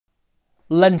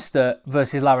Leinster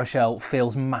versus La Rochelle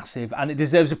feels massive, and it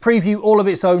deserves a preview all of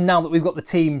its own now that we've got the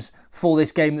teams for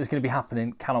this game that's going to be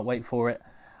happening. Cannot wait for it.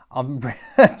 I'm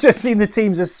just seeing the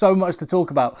teams, there's so much to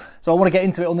talk about. So I want to get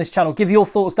into it on this channel. Give your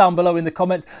thoughts down below in the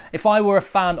comments. If I were a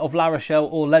fan of La Rochelle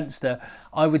or Leinster,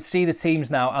 I would see the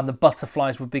teams now and the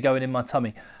butterflies would be going in my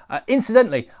tummy.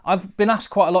 Incidentally, I've been asked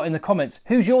quite a lot in the comments,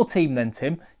 who's your team then,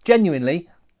 Tim? Genuinely,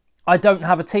 I don't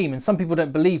have a team, and some people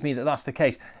don't believe me that that's the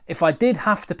case. If I did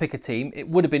have to pick a team, it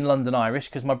would have been London Irish,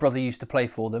 because my brother used to play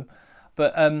for them.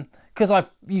 But because I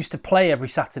used to play every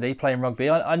Saturday playing rugby,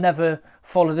 I never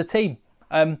followed a team.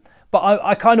 But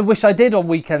I kind of wish I did on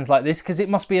weekends like this, because it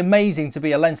must be amazing to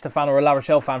be a Leinster fan or a La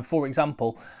Rochelle fan, for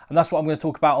example. And that's what I'm going to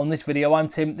talk about on this video. I'm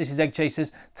Tim, this is Egg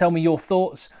Chasers. Tell me your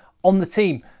thoughts on the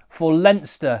team for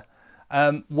Leinster.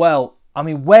 Well, I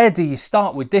mean, where do you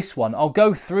start with this one? I'll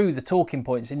go through the talking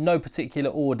points in no particular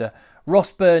order.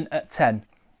 Ross Byrne at 10.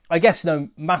 I guess no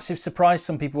massive surprise.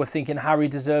 Some people were thinking Harry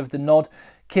deserved the nod.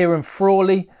 Kieran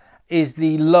Frawley is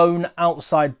the lone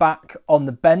outside back on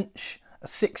the bench. A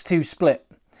 6-2 split.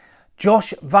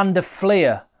 Josh van der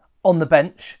Fleer on the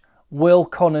bench. Will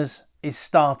Connors is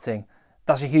starting.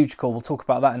 That's a huge call. We'll talk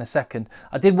about that in a second.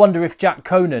 I did wonder if Jack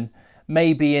Conan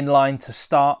may be in line to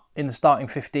start in the starting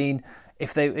 15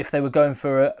 if they were going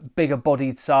for a bigger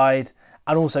bodied side,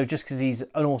 and also just because he's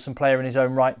an awesome player in his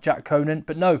own right, Jack Conan.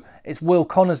 But no, it's Will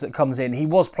Connors that comes in. He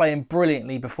was playing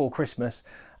brilliantly before Christmas,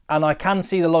 and I can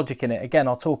see the logic in it. Again,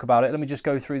 I'll talk about it. Let me just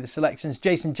go through the selections.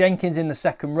 Jason Jenkins in the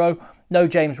second row. No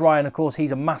James Ryan, of course.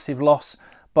 He's a massive loss.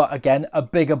 But again, a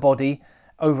bigger body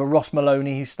over Ross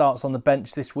Maloney, who starts on the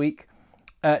bench this week.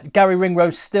 Gary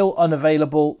Ringrose still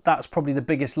unavailable. That's probably the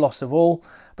biggest loss of all.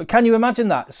 But can you imagine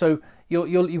that? So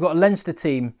you've got a Leinster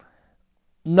team.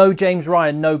 No James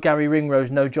Ryan, no Gary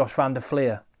Ringrose, no Josh van der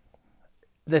Fleer.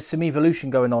 There's some evolution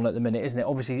going on at the minute, isn't it?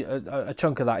 Obviously, a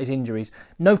chunk of that is injuries.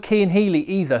 No Cian Healy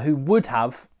either, who would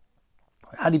have,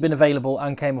 had he been available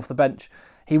and came off the bench,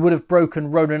 he would have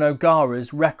broken Ronan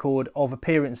O'Gara's record of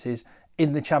appearances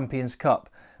in the Champions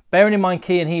Cup. Bearing in mind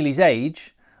Cian Healy's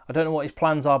age, I don't know what his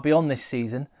plans are beyond this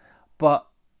season, but,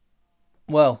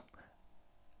 well,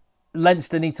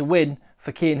 Leinster need to win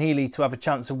for Cian Healy to have a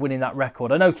chance of winning that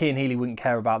record. I know Cian Healy wouldn't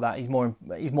care about that. He's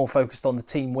more focused on the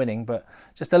team winning, but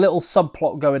just a little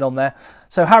subplot going on there.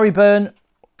 So Harry Byrne,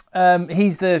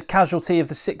 he's the casualty of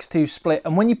the 6-2 split.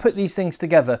 And when you put these things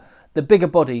together, the bigger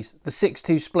bodies, the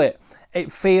 6-2 split,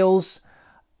 it feels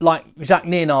like Jacques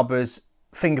Nienaber's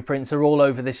fingerprints are all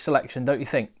over this selection, don't you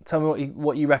think? Tell me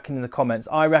what you reckon in the comments.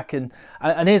 I reckon,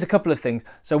 and here's a couple of things.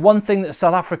 So one thing that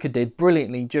South Africa did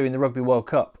brilliantly during the Rugby World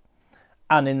Cup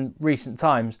and in recent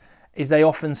times is they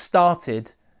often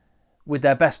started with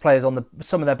their best players on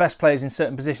some of their best players in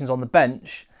certain positions on the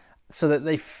bench, so that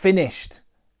they finished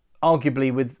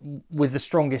arguably with the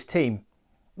strongest team.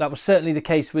 That was certainly the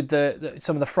case with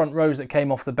some of the front rows that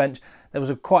came off the bench. There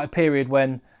was quite a period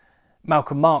when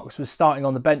Malcolm Marx was starting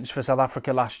on the bench for South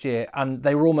Africa last year, and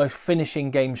they were almost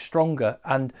finishing games stronger.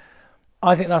 And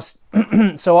I think that's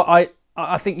so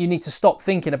I think you need to stop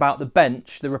thinking about the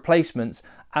bench, the replacements,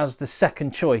 as the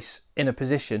second choice in a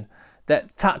position.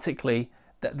 That tactically,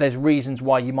 there's reasons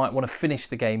why you might want to finish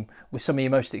the game with some of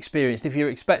your most experienced. If you're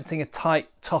expecting a tight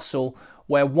tussle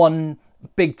where one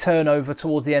big turnover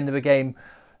towards the end of a game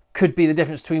could be the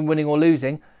difference between winning or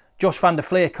losing, Josh van der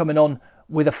Fleer coming on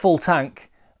with a full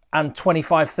tank and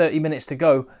 25-30 minutes to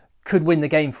go could win the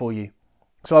game for you.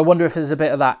 So I wonder if there's a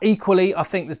bit of that. Equally, I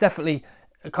think there's definitely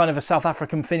kind of a South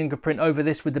African fingerprint over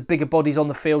this with the bigger bodies on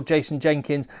the field, Jason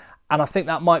Jenkins, and I think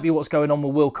that might be what's going on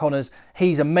with Will Connors.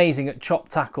 He's amazing at chop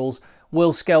tackles.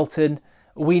 Will Skelton,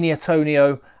 Weenie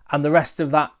Antonio, and the rest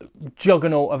of that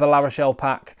juggernaut of a La Rochelle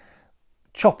pack.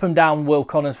 Chop them down, Will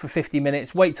Connors, for 50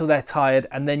 minutes, wait till they're tired,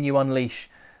 and then you unleash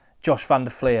Josh van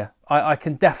der Fleer. I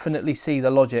can definitely see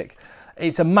the logic.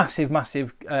 It's a massive,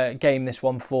 massive game, this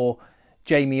one, for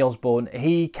Jamie Osborne.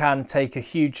 He can take a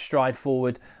huge stride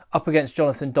forward up against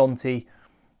Jonathan Donty.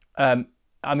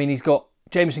 I mean, he's got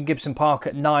Jameson Gibson-Park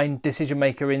at 9, decision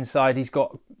maker inside. He's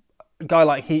got a guy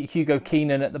like Hugo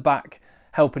Keenan at the back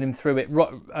helping him through it.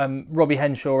 Robbie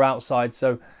Henshaw outside.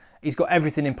 So he's got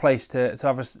everything in place to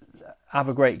have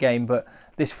a great game. But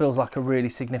this feels like a really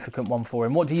significant one for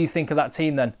him. What do you think of that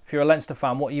team then? If you're a Leinster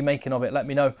fan, what are you making of it? Let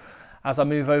me know as I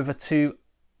move over to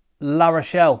La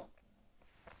Rochelle.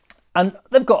 And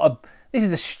they've got this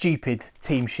is a stupid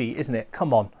team sheet, isn't it?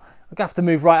 Come on. I'm going to have to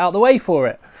move right out of the way for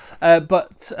it.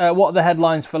 But what are the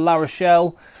headlines for La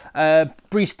Rochelle?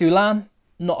 Brice Dulin,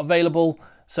 not available.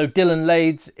 So Dylan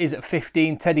Lades is at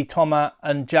 15. Teddy Thomas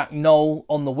and Jack Knoll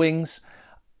on the wings.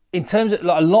 In terms of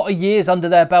a lot of years under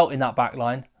their belt in that back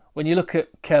line, when you look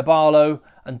at Kerbarlo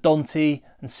and Donty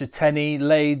and Suteni,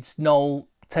 Lades, Noel,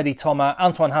 Teddy Thomas,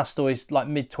 Antoine Hastoy's like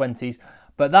mid-20s.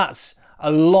 But that's a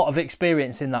lot of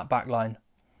experience in that back line.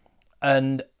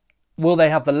 And will they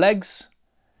have the legs?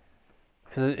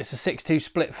 Because it's a 6-2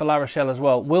 split for La Rochelle as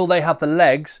well. Will they have the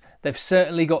legs? They've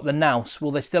certainly got the nous.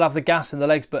 Will they still have the gas and the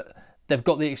legs? But they've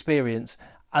got the experience.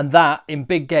 And that, in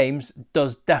big games,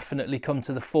 does definitely come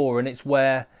to the fore. And it's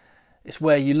where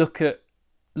you look at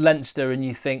Leinster and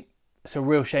you think, it's a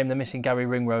real shame they're missing Gary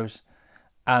Ringrose.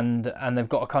 And they've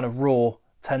got a kind of raw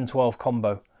 10-12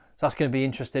 combo. So that's going to be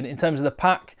interesting. In terms of the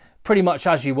pack, pretty much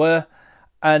as you were.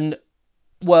 And,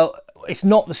 well, it's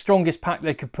not the strongest pack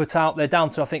they could put out. They're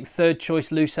down to, I think, third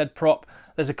choice loose head prop.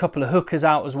 There's a couple of hookers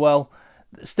out as well.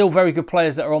 Still very good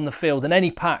players that are on the field. And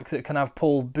any pack that can have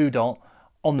Paul Boudon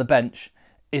on the bench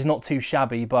is not too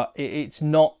shabby. But it's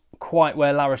not quite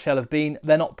where La Rochelle have been.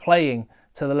 They're not playing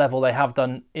to the level they have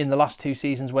done in the last 2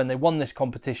 seasons when they won this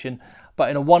competition.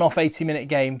 But in a one-off 80-minute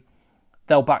game,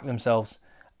 they'll back themselves.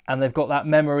 And they've got that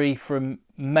memory from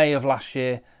May of last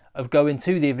year of going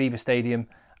to the Aviva Stadium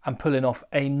and pulling off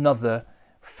another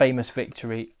famous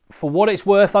victory. For what it's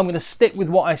worth, I'm going to stick with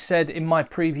what I said in my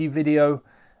preview video,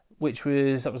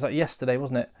 that was like yesterday,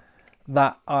 wasn't it?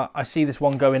 That I see this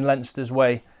one going Leinster's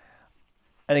way.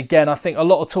 And again, I think a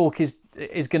lot of talk is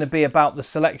going to be about the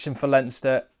selection for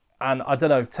Leinster. And I don't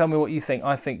know, tell me what you think.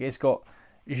 I think it's got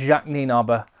Jacques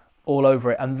Nienaber all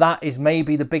over it. And that is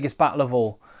maybe the biggest battle of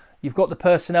all. You've got the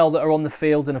personnel that are on the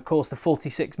field and, of course, the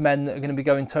 46 men that are going to be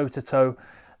going toe-to-toe.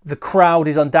 The crowd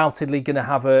is undoubtedly going to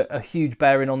have a huge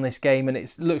bearing on this game, and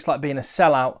it looks like being a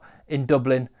sellout in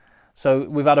Dublin. So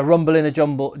we've had a rumble in a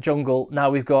jungle.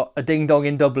 Now we've got a ding-dong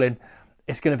in Dublin.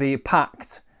 It's going to be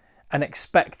packed. An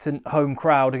expectant home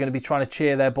crowd are going to be trying to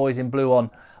cheer their boys in blue on.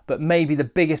 But maybe the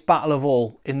biggest battle of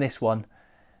all in this one,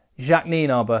 Jacques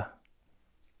Nienaber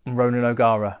and Ronan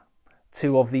O'Gara,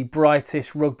 two of the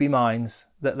brightest rugby minds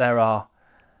that there are.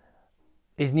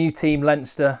 His new team,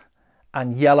 Leinster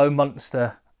and Yellow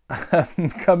Munster,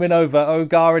 coming over.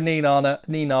 O'Gara,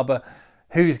 Nienaber,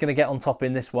 who's going to get on top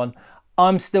in this one?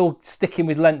 I'm still sticking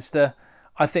with Leinster.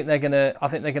 I think they're going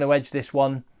to edge this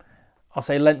one. I'll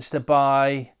say Leinster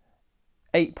by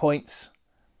 8 points.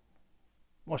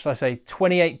 What should I say?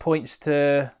 28 points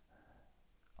to...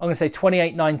 I'm going to say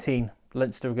 28-19.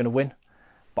 Leinster are going to win.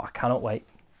 But I cannot wait.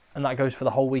 And that goes for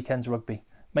the whole weekend's rugby.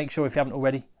 Make sure if you haven't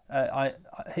already,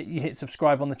 you hit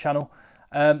subscribe on the channel.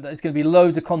 There's going to be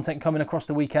loads of content coming across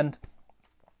the weekend.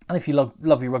 And if you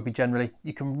love your rugby generally,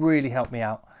 you can really help me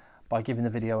out by giving the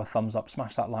video a thumbs up.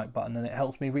 Smash that like button and it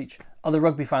helps me reach other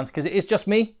rugby fans. Because it is just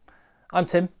me. I'm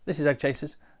Tim. This is Egg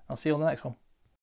Chasers. I'll see you on the next one.